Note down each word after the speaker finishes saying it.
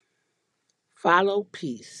Follow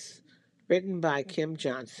Peace, written by Kim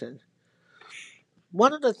Johnson.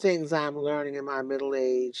 One of the things I'm learning in my middle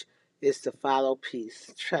age is to follow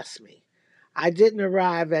peace. Trust me. I didn't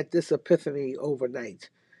arrive at this epiphany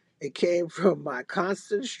overnight. It came from my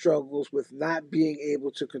constant struggles with not being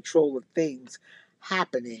able to control the things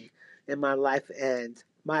happening in my life and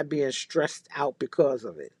my being stressed out because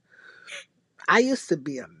of it. I used to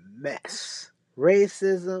be a mess.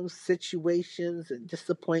 Racism, situations, and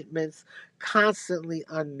disappointments constantly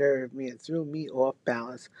unnerved me and threw me off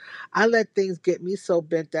balance. I let things get me so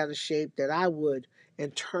bent out of shape that I would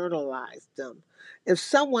internalize them. If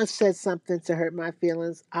someone said something to hurt my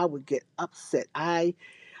feelings, I would get upset. I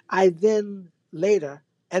then later,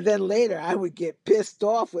 and then later I would get pissed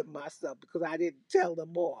off with myself because I didn't tell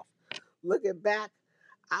them off. Looking back,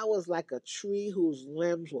 I was like a tree whose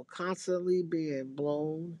limbs were constantly being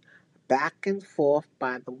blown back and forth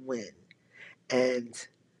by the wind, and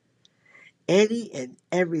any and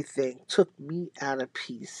everything took me out of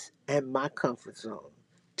peace and my comfort zone.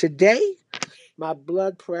 Today, my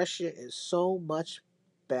blood pressure is so much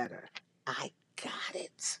better. I got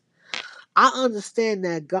it. I understand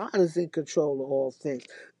that God is in control of all things.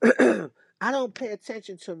 I don't pay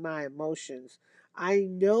attention to my emotions. I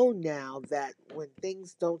know now that when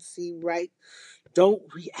things don't seem right, don't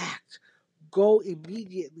react. Go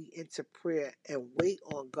immediately into prayer and wait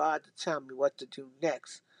on God to tell me what to do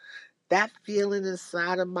next. That feeling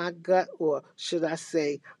inside of my gut, or should I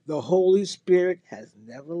say, the Holy Spirit, has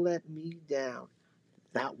never let me down.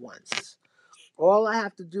 Not once. All I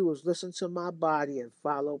have to do is listen to my body and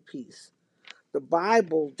follow peace. The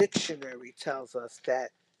Bible dictionary tells us that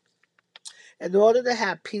in order to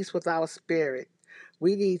have peace with our spirit,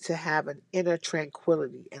 we need to have an inner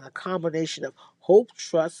tranquility and a combination of hope,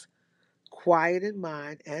 trust, quiet in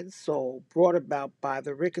mind and soul brought about by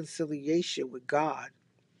the reconciliation with God.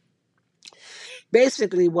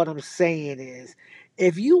 Basically, what I'm saying is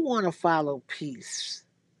if you want to follow peace,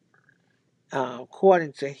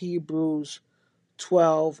 according to Hebrews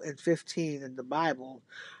 12 and 15 in the Bible,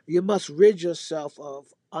 you must rid yourself of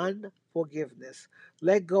unforgiveness.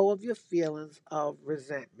 Let go of your feelings of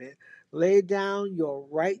resentment. Lay down your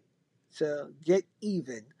right to get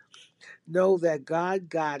even. Know that God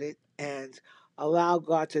got it and allow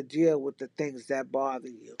God to deal with the things that bother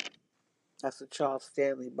you. That's the Charles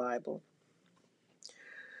Stanley Bible.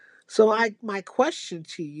 So my question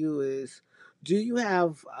to you is, do you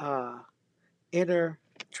have inner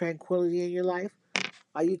tranquility in your life?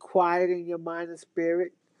 Are you quiet in your mind and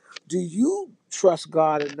spirit? Do you trust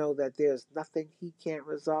God and know that there's nothing He can't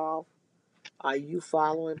resolve? Are you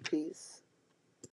following peace?